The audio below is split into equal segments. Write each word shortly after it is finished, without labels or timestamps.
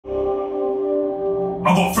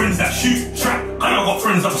I got friends that shoot, trap, and I got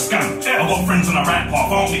friends that will scam. I got friends on the right path,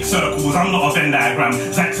 I don't make circles, I'm not a Venn diagram.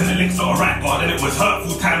 Zach said the link's not a right guard, and it was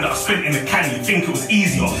hurtful time that I spent in the can. You'd think it was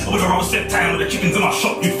easier. With a roll step time with the chickens in my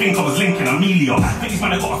shop, you'd think I was linking Amelia. I think these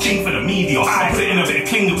man have got a thing for the media. I put it in a bit of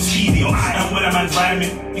cling, it was speedier. And when a man's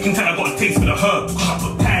rhyming, you can tell I got a taste for the herb, because I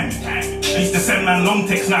put time in. I used to send man long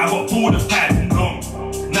texts, now I got bored of typing long.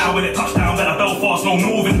 Now when it touchdown, better Belfast, no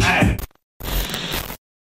Northern Ireland.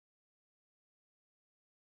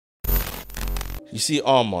 You see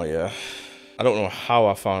Armour, yeah? I don't know how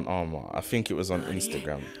I found Armour. I think it was on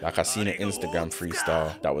Instagram. Like, I seen an Instagram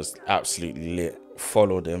freestyle that was absolutely lit.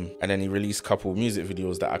 Followed him, and then he released a couple of music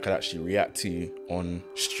videos that I could actually react to on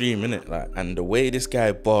stream, innit? Like, and the way this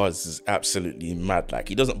guy bars is absolutely mad. Like,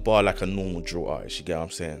 he doesn't bar like a normal drill artist, you get what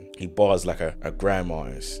I'm saying? He bars like a grime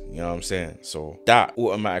artist, you know what I'm saying? So that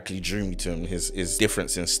automatically drew me to him, his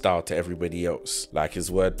difference in style to everybody else. Like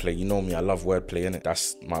his wordplay, you know me, I love wordplay, innit?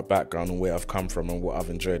 That's my background and where I've come from and what I've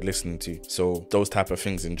enjoyed listening to. So those type of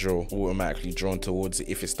things in drill, automatically drawn towards it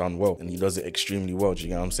if it's done well, and he does it extremely well, do you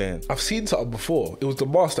get what I'm saying? I've seen something before. It was the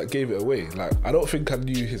mask that gave it away. Like, I don't think I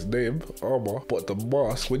knew his name, Armour, but the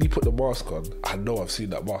mask, when he put the mask on, I know I've seen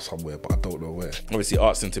that mask somewhere, but I don't know where. Obviously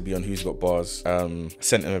asked him to be on Who's Got Bars,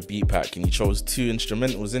 sent him a beat pack, and he chose 2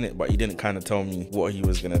 instrumentals in it, but he didn't kind of tell me what he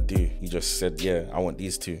was gonna do. He just said, yeah, I want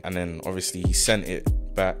these 2. And then obviously he sent it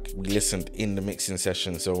back. We listened in the mixing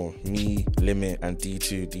session, so me, Limit, and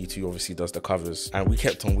D2 obviously does the covers, and we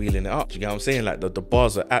kept on wheeling it up. Do you get what I'm saying? Like, the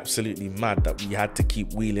bars are absolutely mad that we had to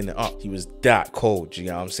keep wheeling it up. He was that cold, do you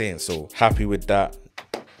get what I'm saying? So happy with that.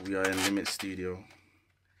 We are in Limit studio.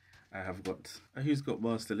 I have got a Who's Got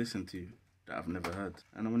Bars to listen to that I've never heard,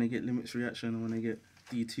 and I want to get Limit's reaction, I want to get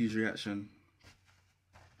D2's reaction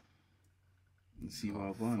and see what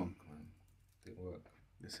I've won. Didn't work.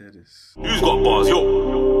 Let's hear this. Who's got bars, yo?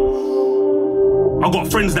 I got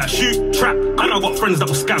friends that shoot, trap, and I got friends that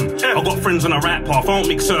will scam. I got friends on the right path, I don't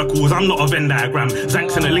make circles, I'm not a Venn diagram.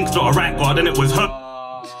 Zanks and the link's not a right guard, and it was her.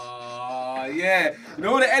 Yeah, you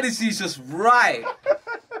know, the energy's just right.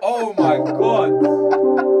 Oh my god.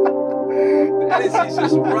 The energy's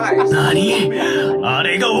just right.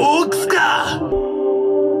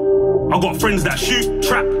 I got friends that shoot,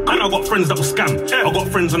 trap, and I got friends that will scam. I got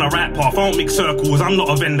friends on the right path, I don't make circles, I'm not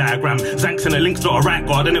a Venn diagram. Zanks and the link's not a right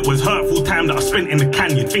guard, and it was hurtful time that I spent in the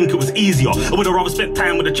can. You'd think it was easier. I would've rather spent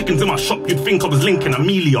time with the chickens in my shop, you'd think I was linking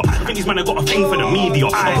Amelia. I think these man have got a thing for the media.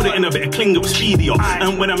 I put it in a bit of cling, it was speedier.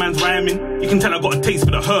 And when a man's rhyming, you can tell I got a taste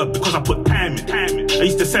for the herb, because I put time in. I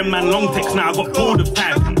used to send man long texts, now I got bored of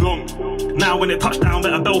typing long. Now when it touchdown,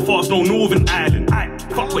 better Belfast, no Northern Ireland.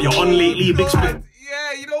 Fuck what you're on lately, big split.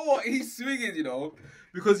 Yeah, you know what? He's swinging, you know,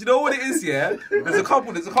 because you know what it is. Yeah, there's a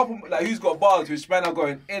couple like Who's Got Bars, which man are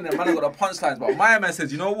going in and man have got the punchlines. But my man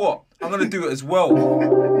says, you know what? I'm gonna do it as well.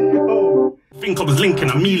 Think I was linking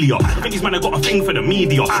Amelia. I think these man have got a thing for the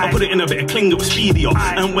media. I put it in a bit of cling, it was speedier.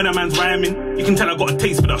 And when a man's rhyming, you can tell I got a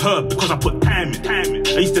taste for the herb, because I put time in.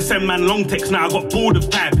 I used to send man long texts, now I got bored of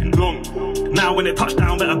typing long. Now when it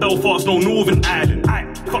touchdown, better Belfast, no Northern Ireland.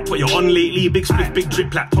 Fuck what you're on lately, big split, big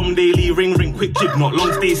drip like Tom Daly. Ring, quick jib, not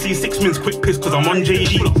long Stacy. 6 minutes, quick piss, cause I'm on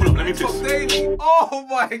JD. Pull up, let me piss. Tom Daly, oh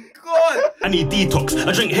my god. I need detox,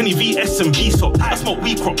 I drink Henny VS and V-Sop. I smoke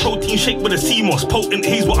weed crop, protein shake with a CMOS. Potent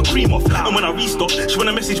haze, what I cream off. And when I restock, she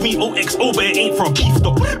wanna message me OXO, but it ain't for a beef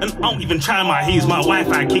stock. And I don't even try my haze, my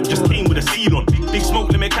Wi-Fi kick just came with a seal on. Big smoke,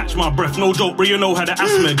 let me catch my breath, no joke, bro, you know how the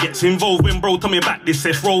asthma gets involved. When bro told me back this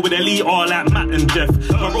sesh, roll with elite all like Matt and Jeff.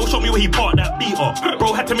 My bro showed me where he parked that beater.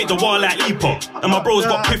 Bro had to make the wall like Leaper. And my bro's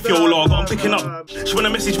got piff, yo, log, I'm picking up. She wanna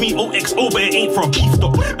message me OXO, but it ain't for a beef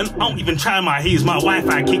stock. And I don't even try my haze, my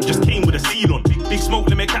Wi-Fi kick just came with a seal on. Big smoke,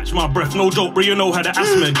 let me catch my breath, no joke, bro, you know how the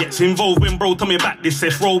asthma gets involved. When bro told me back this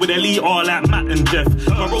sesh, roll with elite all like Matt and Jeff.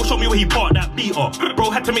 My bro showed me where he parked that beater. Bro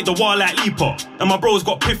had to make the wall like Leaper. And my bro's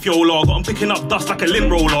got piff, yo, log, I'm picking up dust like a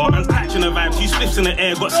lint roller. Man's catching the vibes, 2 spliffs in the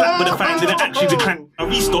air, got slapped with a fan, didn't actually decline. I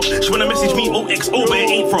restock, she wanna message me OXO, but it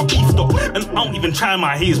ain't for a beef stock. And I don't even try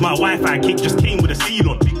my haze, my Wi-Fi kick just came with a seal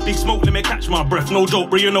on. Big smoke, let me catch my breath, no joke,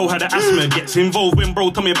 bro, you know how the asthma gets involved. When bro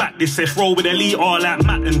told me back this sesh, roll with elite all like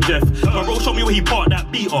Matt and Jeff. My bro showed me where he parked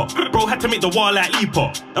that beater. Bro had to make the wall like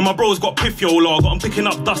Leaper. And my bro's got piff, yo, log, I'm picking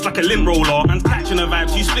up dust like a lint roller. Man's catching the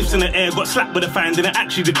vibes, 2 spliffs in the air, got slapped with a fan, didn't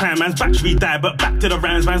actually decline. Man's battery died, but back to the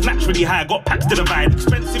rhymes, man's naturally high, got packs to the vibe.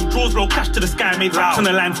 Expensive draws, blow cash to the sky, made racks on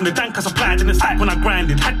the line from the dank I supplied. Didn't stack when I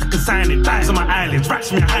grinded, had to consign it. Bags on my islands, racks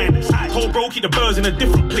from your highness. Told bro, keep the birds in a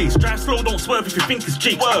different place. Drive slow, don't swerve if you think it's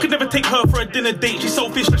Jake. I could never take her for a dinner date, she's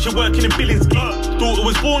selfish like she's working in Billingsgate. Daughter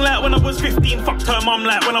was born like when I was 15, fucked her mum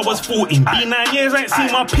like when I was 14. Been 9 years, I ain't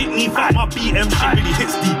seen my pitney, fuck my BM, shit really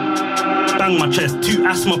hits deep. bang my chest. 2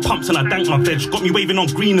 asthma pumps and I dank my veg. Got me waving on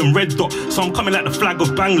green and red dot, so I'm coming like the flag of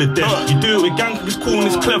Bangladesh. You do it with gang, it's cool and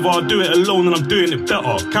it's clever. I do it alone and I'm doing it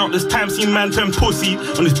better. Countless times seen man turn pussy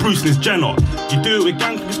on his Bruce and his Jenner. You do it with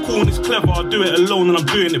gang, it's cool and it's clever. I do it alone and I'm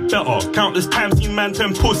doing it better. Countless times seen man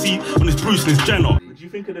turn pussy on his Bruce and his Jenner. What do you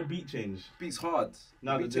think of the beat change? Beat's hard.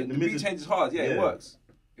 No, the beat change is hard. Yeah, it works.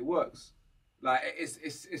 It works. Like it's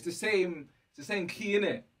the same key in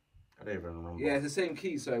it. I don't even remember. Yeah, it's the same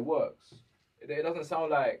key, so it works. It doesn't sound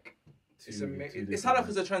like it sounds like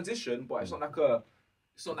it's a transition, but it's not like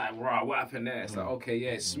right, what happened there? It's like okay,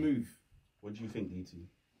 yeah, it's smooth. What do you think, DT?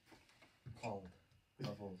 Cold. It's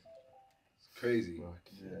crazy.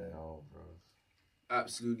 Yeah, bro.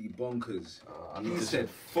 Absolutely bonkers. He said,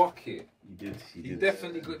 "Fuck it." He did. He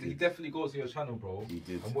definitely goes to your channel, bro. He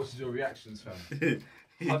did. And watches your reactions, fam.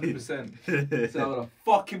 100%. So I'm gonna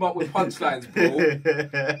fuck him up with punchlines,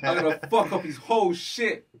 bro. I'm gonna fuck up his whole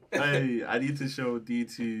shit. Hey, I need to show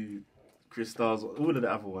D2, Crystals, all of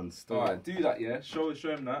the other ones. Still. Alright, do that, yeah. Show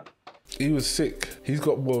him that. He was sick. He's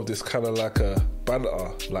got more of this kind of like a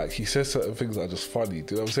banter. Like he says certain things that are just funny.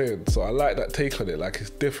 Do you know what I'm saying? So I like that take on it. Like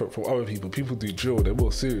it's different from other people. People do drill, they're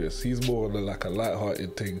more serious. He's more on like a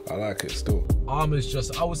light-hearted thing. I like it still. Armour's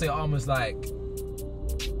just, I would say Armour's like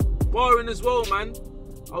boring as well, man.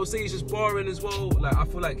 I would say he's just boring as well. Like I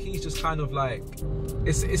feel like he's just kind of like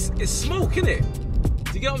it's smoke, innit?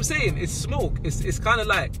 Do you get what I'm saying? It's smoke. It's kind of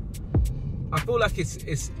like I feel like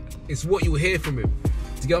it's what you hear from him.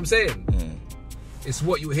 Do you get what I'm saying? It's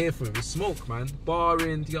what you hear from him. It's smoke, man.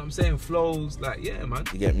 Barring, do you get what I'm saying? Flows, like, yeah, man.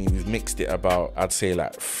 You get me? We've mixed it about, I'd say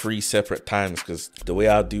like 3 separate times, because the way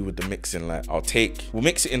I do with the mixing, like we'll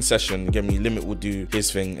mix it in session, you get me? Limit will do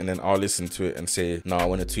his thing and then I'll listen to it and say, no, I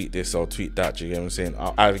want to tweak this, I'll tweak that, do you get what I'm saying?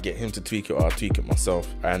 I'll either get him to tweak it or I'll tweak it myself.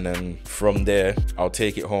 And then from there, I'll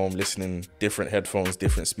take it home, listening different headphones,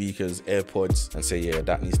 different speakers, AirPods, and say, yeah,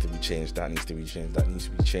 that needs to be changed, that needs to be changed, that needs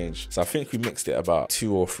to be changed. So I think we mixed it about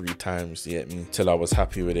 2 or 3 times, you get me? Till I was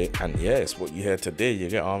happy with it. And yeah, it's what you hear today, you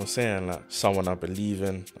get what I'm saying? Like someone I believe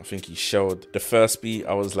in. I think he showed the first beat.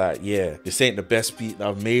 I was like, yeah, this ain't the best beat that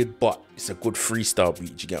I've made, but it's a good freestyle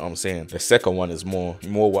beat, you get what I'm saying? The second one is more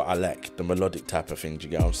what I like, the melodic type of thing, do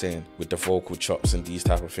you get what I'm saying? With the vocal chops and these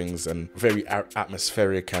type of things, and very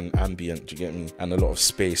atmospheric and ambient, do you get me? And a lot of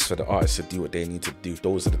space for the artists to do what they need to do.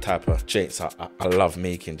 Those are the type of jates I love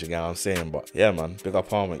making, do you get what I'm saying? But yeah, man, big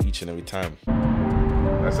up Armour each and every time.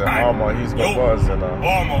 I said Armour, he's got bars and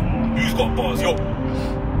Armour, who's got bars, yo?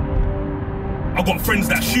 I got friends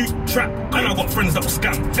that shoot, trap, and I got friends that will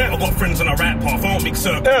scam. I got friends on a right path, I don't mix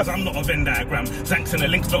circles, I'm not a Venn diagram. Zanks and the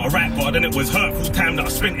links not a right bar, then it was hurtful time that I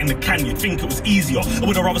spent in the can. You'd think it was easier. I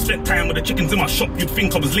would've rather spent time with the chickens in my shop, you'd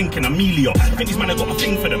think I was linking Amelia. I think these men have got a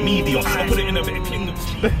thing for the media. I put it in a bit of kingdom.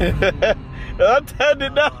 I'm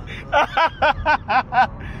turning down.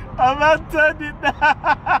 I'm turning down.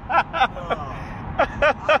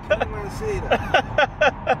 I couldn't even say that.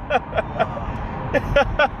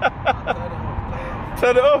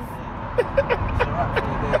 Turn it off.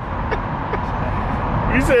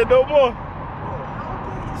 You said no more.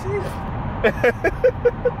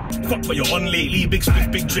 Fuck what you're on lately, big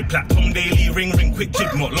split, big drip like Tom Daly, ring, quick jig,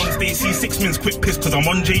 not long Stacy, 6 minutes, quick piss, cause I'm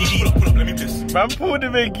on JG. Pull up, let me piss. Man pulled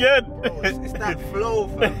him again. It's that flow,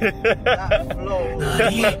 fam. That flow.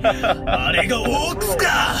 They go Walkz.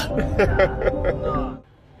 Nah.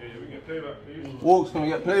 Yeah, we get playback, please. Walkz, can we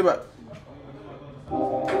get playback?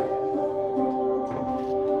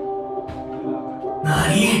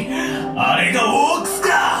 They go Walkz.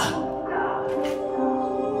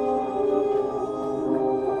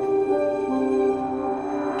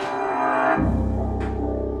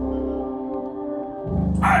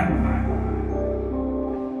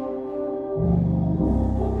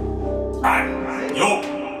 Yo,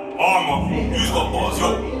 Armour, who's got bars, yo?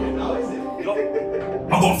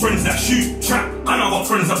 I got friends that shoot, trap, and I got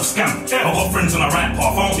friends that will scam. I got friends on a right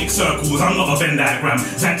path, I don't mix circles, I'm not a Venn diagram.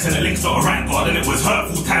 Zanks and the links not a right bar, then it was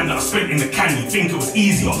hurtful time that I spent in the can. You'd think it was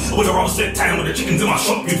easier. I would've rather spent time with the chickens in my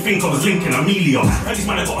shop, you'd think I was linking Amelia. And these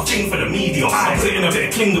man have got a thing for the media. I put it in a bit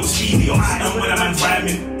of cling that was speedier. And when a man's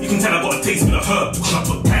rhyming, you can tell I got a taste for the herb because I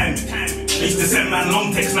put time in. I used to send man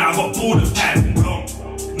long texts, now I got bored of time.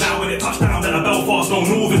 Now when it touched down at a Belfast, no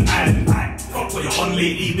Northern Ireland. Fuck what you're on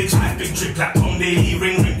lately, big split, big drip like Tom Daly,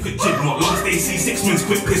 ring, quick jig, not long Stacy, 6 minutes,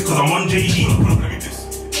 quick piss, cause I'm on JG.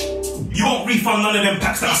 You won't refund none of them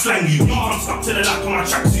packs that I slang you. I'm stuck to the lack on my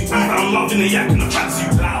tracksuit, I found love in the yak and the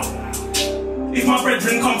fatsuit. Loud. If my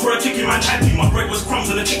brethren come for a chicken, man had you. My bread was crumbs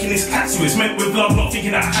and the chicken is katsu. It's meant with love, not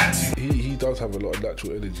thinking that I had to. He does have a lot of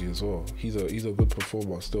natural energy as well. He's a good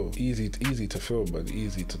performer still. Easy to film and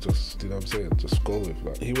easy to just, you know what I'm saying, just go with.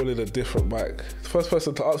 Like, he wanted a different mic. The first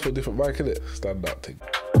person to ask for a different mic, innit? Standout thing.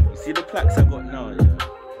 You see the plaques I got now, yeah?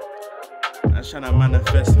 I'm trying to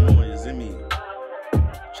manifest more, you see me?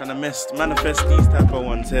 Trying to manifest these type of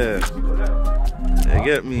ones here. You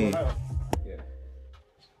get me?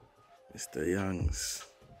 Mr. Youngs.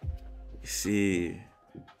 You see,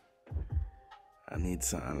 I need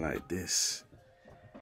something like this.